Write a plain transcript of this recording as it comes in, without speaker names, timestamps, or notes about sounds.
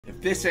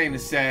If this ain't a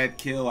sad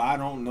kill, I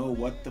don't know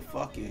what the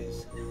fuck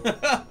is.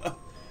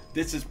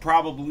 This is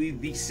probably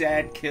the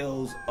sad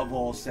kills of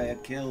all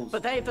sad kills.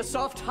 But they've the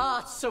soft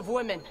hearts of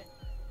women.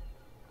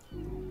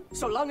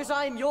 So long as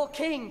I'm your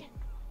king,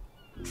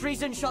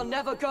 treason shall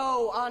never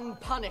go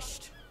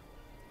unpunished.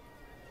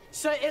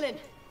 Sir Ilyn,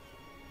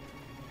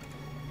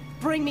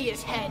 bring me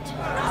his head.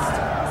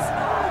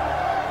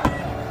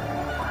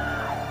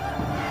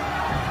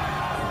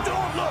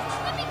 Don't look!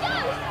 Let me go!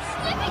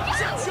 Let me go!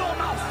 Shut your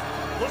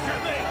mouth! Look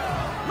at me!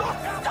 Look!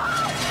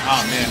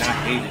 Oh man, I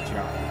hated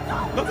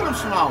y'all. Look at him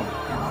smiling.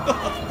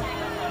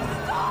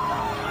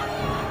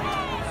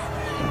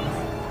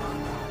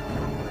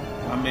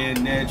 My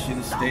man Ned should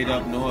have stayed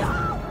up north.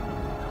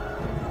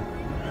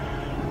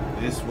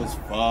 This was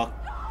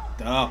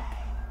fucked up.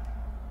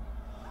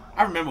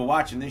 I remember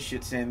watching this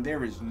shit saying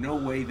there is no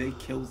way they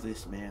kill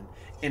this man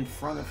in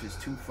front of his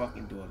two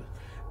fucking daughters.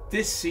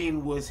 This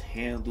scene was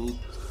handled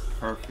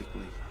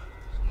perfectly.